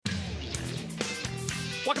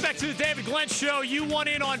Welcome back to the David Glenn Show. You want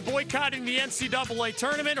in on boycotting the NCAA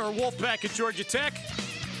tournament, or Wolfpack at Georgia Tech,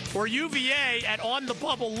 or UVA at On the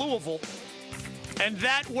Bubble Louisville? And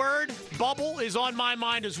that word, bubble, is on my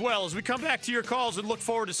mind as well as we come back to your calls and look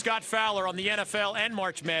forward to Scott Fowler on the NFL and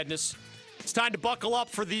March Madness. It's time to buckle up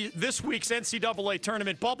for this week's NCAA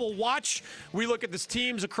Tournament Bubble Watch. We look at the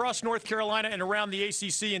teams across North Carolina and around the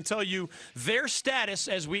ACC and tell you their status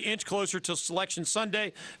as we inch closer to Selection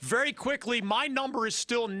Sunday. Very quickly, my number is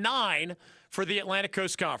still 9 for the Atlantic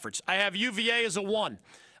Coast Conference. I have UVA as a 1.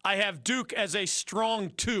 I have Duke as a strong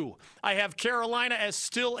 2. I have Carolina as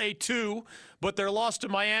still a 2, but their loss to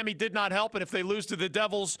Miami did not help, and if they lose to the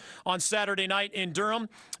Devils on Saturday night in Durham,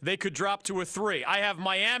 they could drop to a 3. I have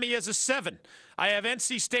Miami as a 7. I have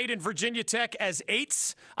NC State and Virginia Tech as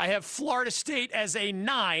 8s. I have Florida State as a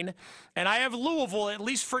 9. And I have Louisville, at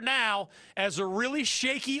least for now, as a really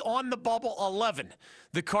shaky on-the-bubble 11.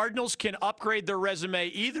 The Cardinals can upgrade their resume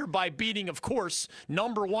either by beating, of course,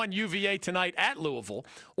 number 1 UVA tonight at Louisville,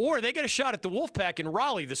 or they get a shot at the Wolfpack in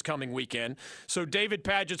Raleigh this coming weekend. So David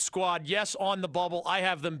Padgett's squad, yes, on the bubble. I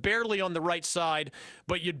have them barely on the right side,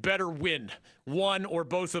 but you'd better win one or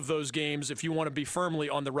both of those games if you want to be firmly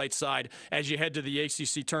on the right side as you head to the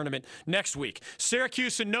ACC tournament next week.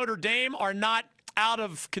 Syracuse and Notre Dame are not out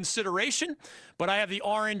of consideration, but I have the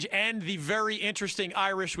Orange and the very interesting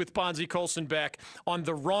Irish with Bonzie Colson back on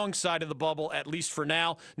the wrong side of the bubble, at least for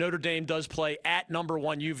now. Notre Dame does play at number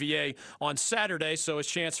 1 UVA on Saturday, so a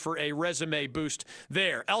chance for a resume boost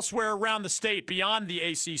there. Elsewhere around the state, beyond the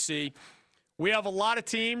ACC, we have a lot of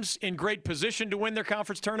teams in great position to win their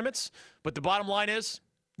conference tournaments, but the bottom line is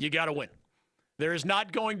you got to win. There is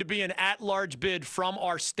not going to be an at-large bid from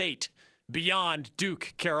our state beyond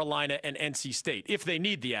Duke, Carolina, and NC State. If they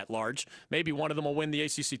need the at-large, maybe one of them will win the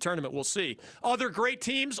ACC tournament. We'll see. Other great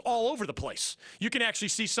teams all over the place. You can actually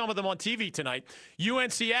see some of them on TV tonight.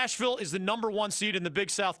 UNC Asheville is the number 1 seed in the Big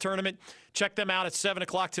South tournament. Check them out at 7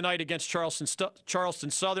 o'clock tonight against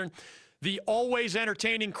Charleston Southern. The always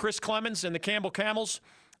entertaining Chris Clemens and the Campbell Camels,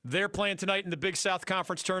 they're playing tonight in the Big South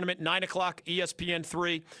Conference Tournament, 9 o'clock, ESPN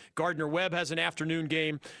 3. Gardner-Webb has an afternoon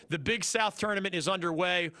game. The Big South Tournament is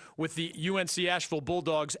underway with the UNC Asheville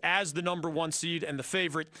Bulldogs as the number 1 seed and the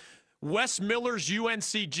favorite. Wes Miller's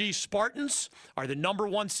UNCG Spartans are the number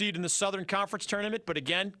 1 seed in the Southern Conference Tournament, but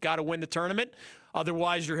again, got to win the tournament.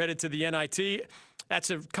 Otherwise, you're headed to the NIT. That's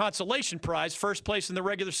a consolation prize, first place in the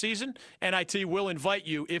regular season. NIT will invite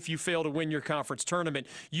you if you fail to win your conference tournament.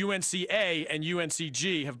 UNCA and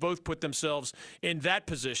UNCG have both put themselves in that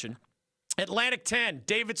position. Atlantic 10,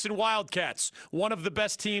 Davidson Wildcats, one of the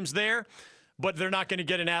best teams there, but they're not going to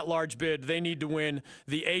get an at-large bid. They need to win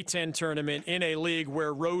the A-10 tournament in a league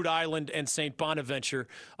where Rhode Island and St. Bonaventure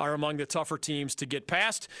are among the tougher teams to get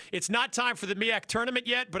past. It's not time for the MEAC tournament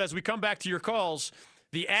yet, but as we come back to your calls,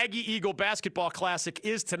 the Aggie Eagle Basketball Classic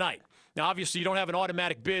is tonight. Now, obviously, you don't have an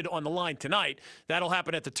automatic bid on the line tonight. That'll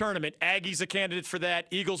happen at the tournament. Aggie's a candidate for that.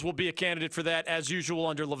 Eagles will be a candidate for that, as usual,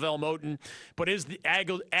 under Lavelle Moten. But is the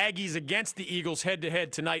Aggies against the Eagles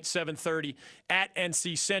head-to-head tonight, 7:30 at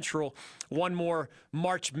NC Central. One more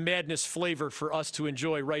March Madness flavor for us to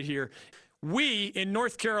enjoy right here. We, in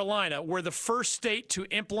North Carolina, were the first state to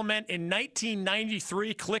implement in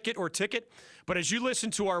 1993 Click It or Ticket. But as you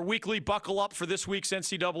listen to our weekly Buckle Up for this week's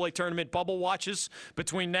NCAA Tournament Bubble Watches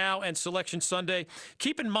between now and Selection Sunday,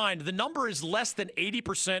 keep in mind the number is less than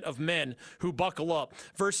 80% of men who buckle up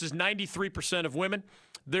versus 93% of women.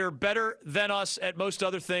 They're better than us at most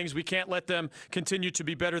other things. We can't let them continue to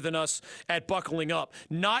be better than us at buckling up.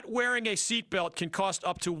 Not wearing a seatbelt can cost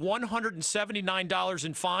up to $179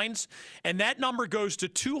 in fines, and that number goes to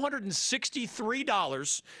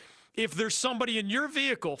 $263 if there's somebody in your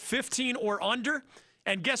vehicle, 15 or under,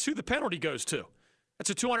 and guess who the penalty goes to?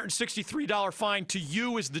 That's a $263 fine to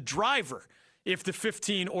you as the driver if the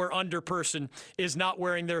 15 or under person is not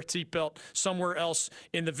wearing their seatbelt somewhere else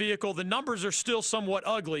in the vehicle. The numbers are still somewhat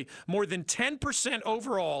ugly. More than 10%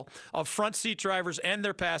 overall of front seat drivers and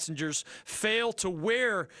their passengers fail to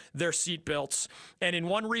wear their seatbelts. And in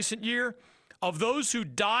one recent year, of those who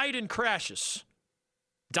died in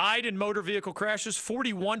motor vehicle crashes,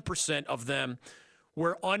 41% of them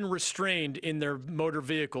were unrestrained in their motor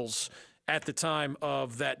vehicles at the time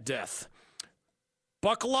of that death.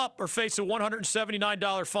 Buckle up or face a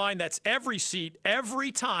 $179 fine. That's every seat,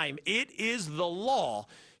 every time. It is the law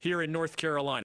here in North Carolina.